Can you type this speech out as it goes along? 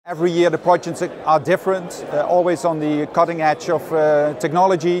Every year the projects are different, always on the cutting edge of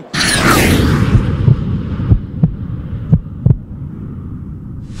technology.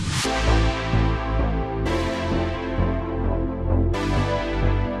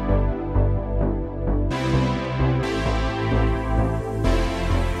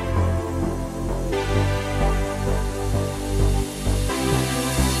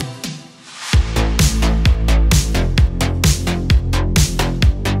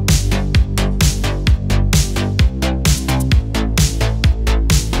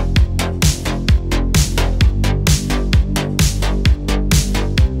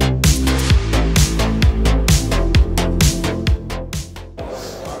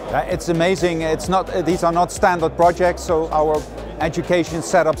 It's amazing. These are not standard projects, so our education is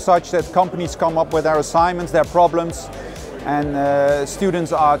set up such that companies come up with their assignments, their problems, and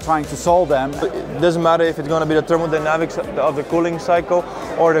students are trying to solve them. It doesn't matter if it's going to be the thermodynamics of the cooling cycle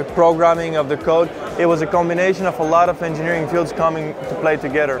or the programming of the code. It was a combination of a lot of engineering fields coming to play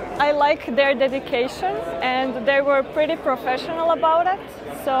together. I like their dedication, and they were pretty professional about it.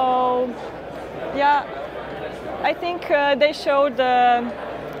 So, yeah, I think they showed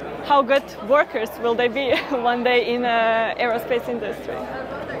how good workers will they be one day in the aerospace industry.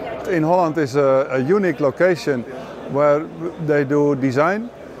 Inholland is a unique location where they do design,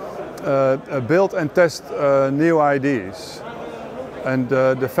 build and test new ideas. And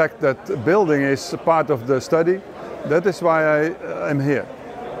the fact that building is part of the study, that is why I am here.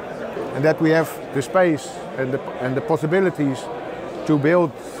 And that we have the space and the possibilities to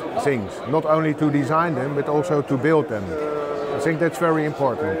build things, not only to design them, but also to build them. I think that's very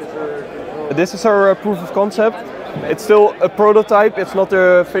important. This is our proof of concept. It's still a prototype, it's not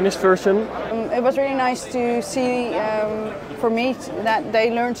the finished version. It was really nice to see, for me, that they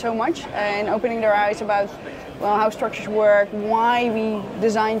learned so much and opening their eyes about how structures work, why we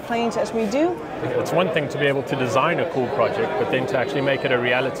design planes as we do. It's one thing to be able to design a cool project, but then to actually make it a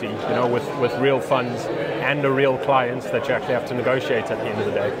reality, with real funds and the real clients that you actually have to negotiate at the end of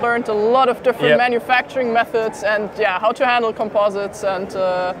the day. Learned a lot of different manufacturing methods and how to handle composites and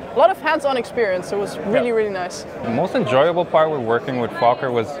a lot of hands-on experience. It was really nice. The most enjoyable part with working with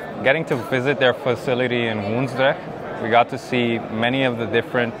Fokker was getting to visit their facility in Woensdrecht. We got to see many of the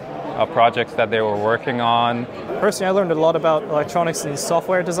different projects that they were working on. Personally, I learned a lot about electronics and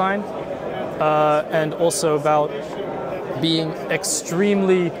software design, and also about being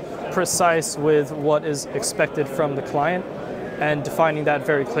extremely precise with what is expected from the client and defining that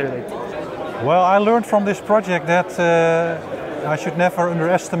very clearly. Well, I learned from this project that I should never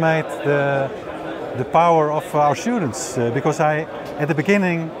underestimate the power of our students, because at the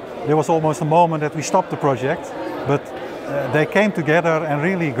beginning there was almost a moment that we stopped the project, but they came together and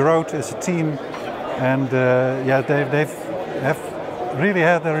really grew as a team, and they have really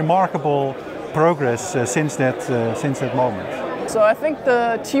had a remarkable progress since that moment. So I think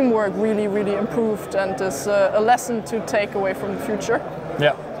the teamwork really improved and is a lesson to take away from the future.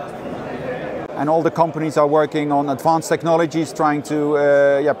 Yeah. And all the companies are working on advanced technologies, trying to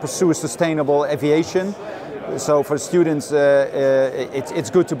pursue sustainable aviation. So for students, it's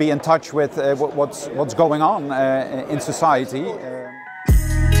good to be in touch with what's going on in society.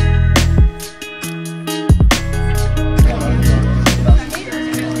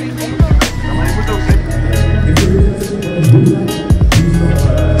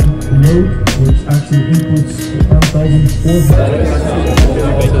 Which actually inputs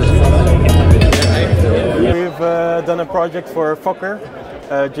 1,400. We've done a project for Fokker,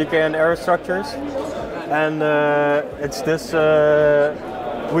 GKN Aerostructures. And it's this.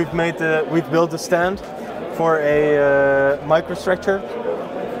 We've built a stand for a microstructure,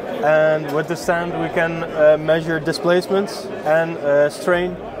 and with the stand we can measure displacements and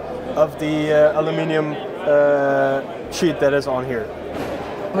strain of the aluminium sheet that is on here.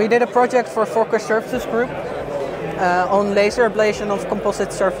 We did a project for Fokker Services Group on laser ablation of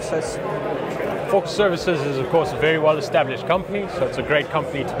composite surfaces. Fokker Services is of course a very well established company, so it's a great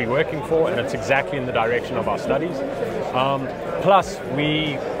company to be working for, and it's exactly in the direction of our studies. Plus,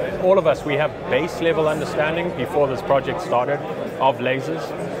 all of us have base level understanding before this project started of lasers,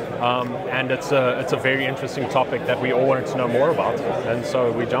 and it's a very interesting topic that we all wanted to know more about, and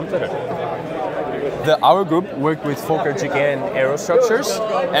so we jumped at it. Our group worked with Fokker GKN Aerostructures,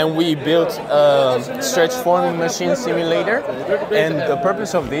 and we built a stretch forming machine simulator, and the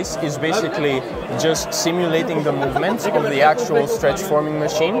purpose of this is basically just simulating the movements of the actual stretch forming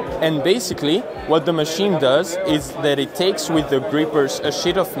machine. And basically what the machine does is that it takes with the grippers a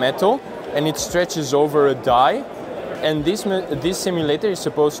sheet of metal and it stretches over a die, and this simulator is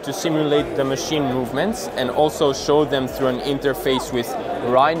supposed to simulate the machine movements and also show them through an interface with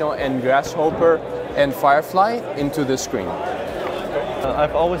rhino and grasshopper and firefly into the screen.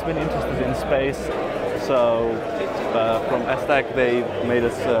 I've always been interested in space, so from ESTEC they made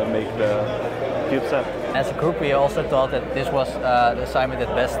us make the CubeSat. As a group we also thought that this was the assignment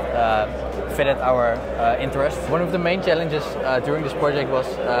that best fitted our interests. One of the main challenges during this project was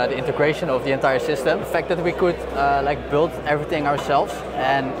the integration of the entire system. The fact that we could build everything ourselves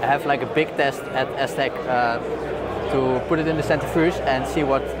and have a big test at ESTEC to put it in the centrifuge and see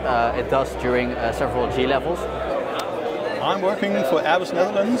what it does during several G levels. I'm working for Airbus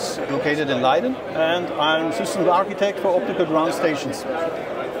Netherlands, located in Leiden, and I'm systems architect for optical ground stations.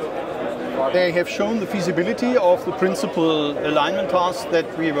 They have shown the feasibility of the principal alignment tasks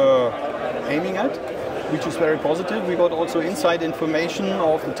that we were aiming at, which is very positive. We got also inside information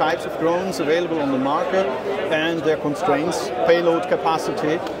of the types of drones available on the market and their constraints, payload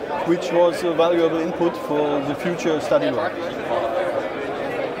capacity, which was a valuable input for the future study work.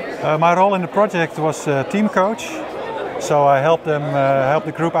 My role in the project was team coach, so I helped them, help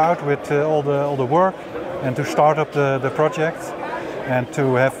the group out with all the work and to start up the project and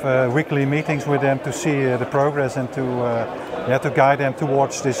to have weekly meetings with them to see the progress and to guide them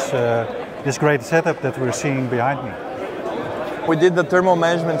towards this great setup that we're seeing behind me. We did the thermal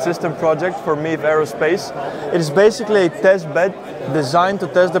management system project for Maeve Aerospace. It is basically a test bed designed to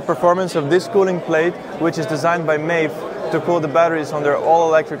test the performance of this cooling plate, which is designed by Maeve to cool the batteries on their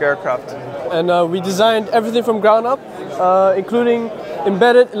all-electric aircraft. And we designed everything from ground up, including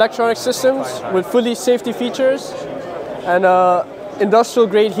embedded electronic systems with fully safety features and industrial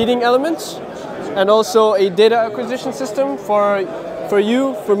grade heating elements, and also a data acquisition system for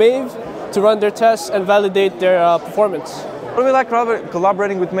Maeve, to run their tests and validate their performance. What we liked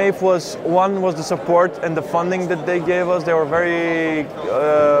collaborating with Maeve was, one was the support and the funding that they gave us. They were very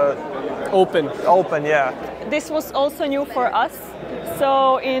open, yeah. This was also new for us.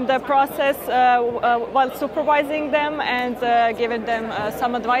 So in the process, while supervising them and giving them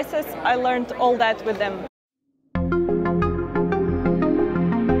some advices, I learned all that with them.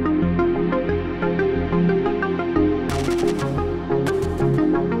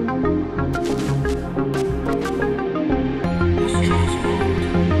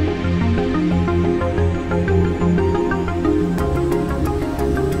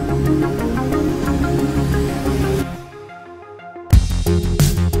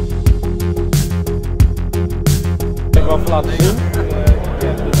 Laten zien.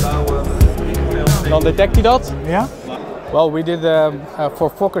 Dan detect hij dat. Yeah. Well, we did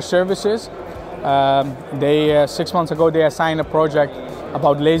for Fokker Services. 6 months ago they assigned a project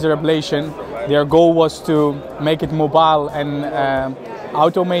about laser ablation. Their goal was to make it mobile and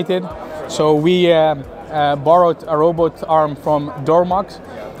automated. So we borrowed a robot arm from Dormax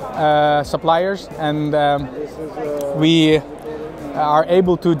suppliers, and we are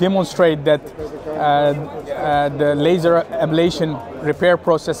able to demonstrate that the laser ablation repair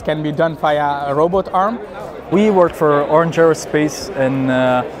process can be done via a robot arm. We work for Orange Aerospace and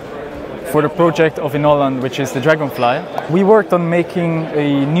for the project of Inholland, which is the Dragonfly. We worked on making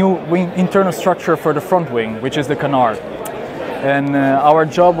a new wing internal structure for the front wing, which is the canard. And our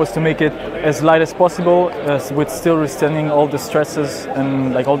job was to make it as light as possible, with still withstanding all the stresses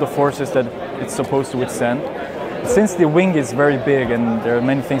and all the forces that it's supposed to withstand. Since the wing is very big and there are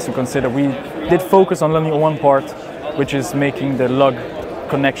many things to consider, we did focus on only one part, which is making the lug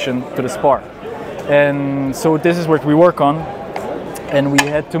connection to the spar. And so this is what we work on, and we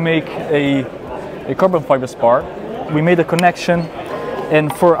had to make a carbon fiber spar. We made a connection,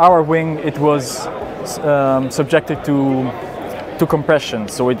 and for our wing it was subjected to compression,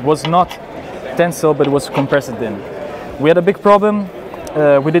 so it was not tensile but it was compressed in. We had a big problem.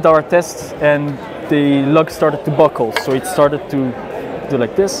 We did our tests and the lug started to buckle, so it started to do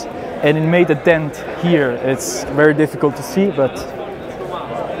like this, and it made a dent here. It's very difficult to see, but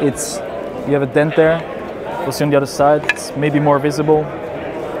you have a dent there. You'll see on the other side, it's maybe more visible.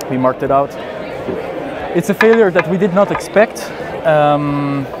 We marked it out. It's a failure that we did not expect,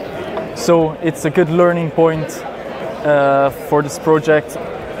 so it's a good learning point for this project.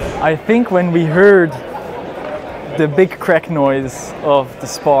 I think when we heard the big crack noise of the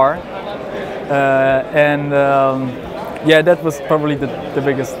spar, yeah, that was probably the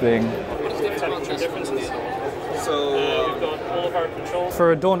biggest thing.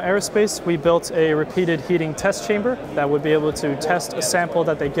 For Dawn Aerospace, we built a repeated heating test chamber that would be able to test a sample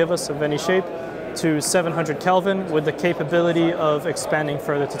that they give us of any shape to 700 Kelvin with the capability of expanding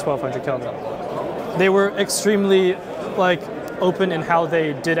further to 1200 Kelvin. They were extremely open in how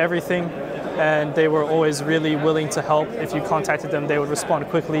they did everything, and they were always really willing to help. If you contacted them, they would respond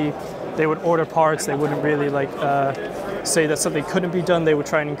quickly. They would order parts. They wouldn't really say that something couldn't be done, they would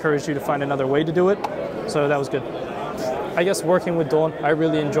try and encourage you to find another way to do it. So that was good. I guess working with Dawn, I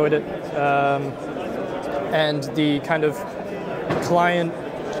really enjoyed it. And the kind of client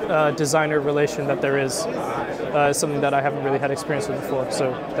designer relation that there is something that I haven't really had experience with before,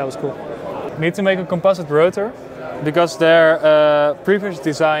 so that was cool. Need to make a composite rotor because their previous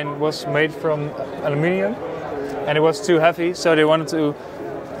design was made from aluminium and it was too heavy, so they wanted to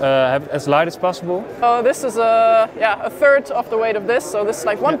have it as light as possible. So this is a third of the weight of this, so this is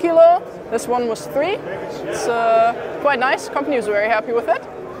like 1 kilo, this one was 3. It's quite nice, company was very happy with it.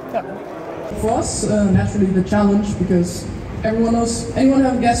 Yeah. For us, naturally the challenge, because anyone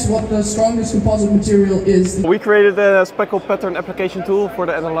have guessed what the strongest composite material is? We created a speckle pattern application tool for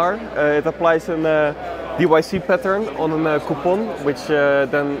the NLR. It applies a DYC pattern on a coupon, which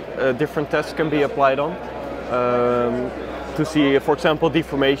then different tests can be applied on to see, for example,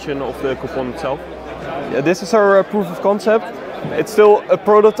 deformation of the coupon itself. Yeah, this is our proof of concept. It's still a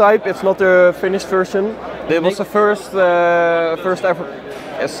prototype, it's not a finished version. It was the first ever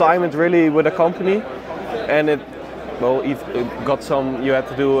assignment really with a company, and it got some, you had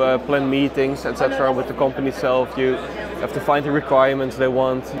to do plan meetings, etc. with the company itself. You have to find the requirements they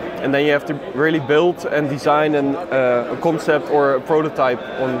want, and then you have to really build and design a concept or a prototype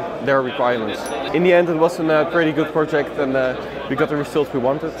on their requirements. In the end it was a pretty good project, and we got the results we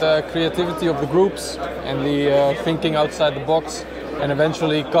wanted. The creativity of the groups and the thinking outside the box, and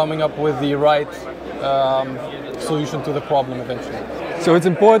eventually coming up with the right solution to the problem eventually. So it's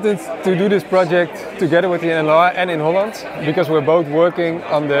important to do this project together with the NLR and Inholland, because we're both working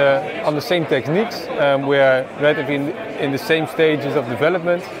on the same techniques. We are relatively in the same stages of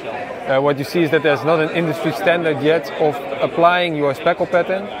development. What you see is that there's not an industry standard yet of applying your speckle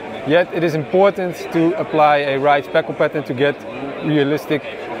pattern. Yet it is important to apply a right speckle pattern to get realistic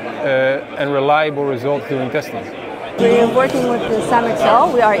and reliable results during testing. We are working with the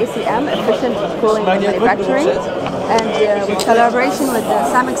SAMXL. We are ECM, Efficient Cooling and Manufacturing. And with collaboration with the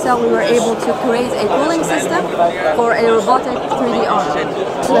SAMXL, we were able to create a cooling system for a robotic 3D arm.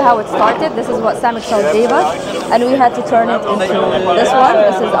 This is how it started. This is what SAMXL gave us, and we had to turn it into this one.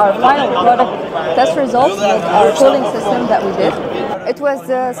 This is our final product test results with our cooling system that we did. It was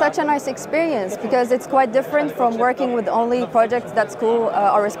such a nice experience because it's quite different from working with only projects that school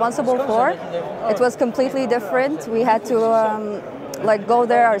are responsible for. It was completely different. We had to go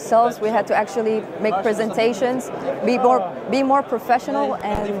there ourselves. We had to actually make presentations, be more professional,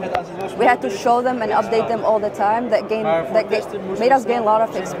 and we had to show them and update them all the time. That made us gain a lot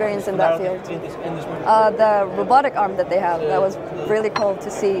of experience in that field. The robotic arm that they have, that was really cool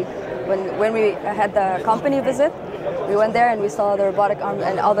to see. When we had the company visit, we went there and we saw the robotic arm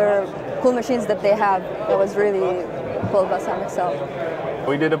and other cool machines that they have. That was really cool about SAMXL.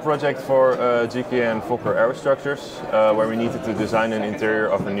 We did a project for GKN Fokker Aerostructures where we needed to design an interior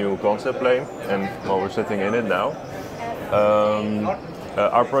of a new concept plane, and we're sitting in it now.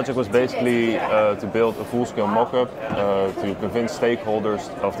 Our project was basically to build a full-scale mock-up to convince stakeholders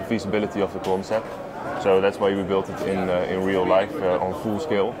of the feasibility of the concept. So that's why we built it in real life on full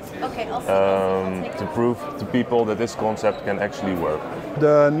scale, to prove to people that this concept can actually work.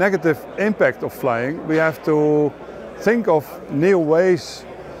 The negative impact of flying, we have to think of new ways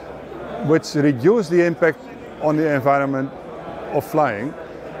which reduce the impact on the environment of flying.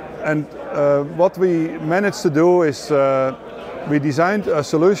 And what we managed to do is we designed a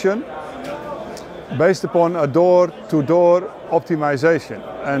solution based upon a door-to-door optimization.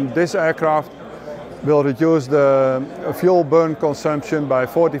 And this aircraft will reduce the fuel burn consumption by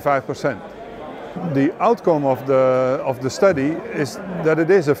 45%. The outcome of the study is that it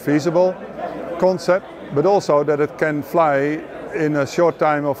is a feasible concept, but also that it can fly in a short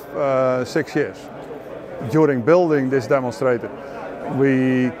time of 6 years. During building this demonstrator,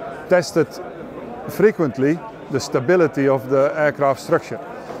 we tested frequently the stability of the aircraft structure.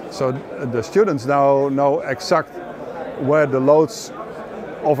 So the students now know exactly where the loads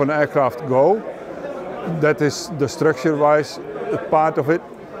of an aircraft go. That is the structure-wise part of it.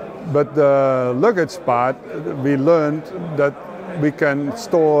 But the luggage part, we learned that we can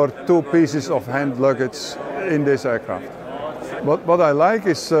store 2 pieces of hand luggage in this aircraft. What I like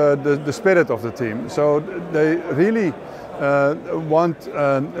is the spirit of the team. So they really want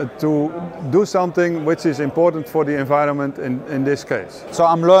to do something which is important for the environment in this case. So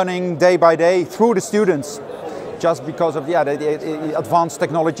I'm learning day by day through the students, just because of the advanced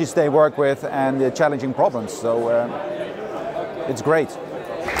technologies they work with and the challenging problems. So it's great.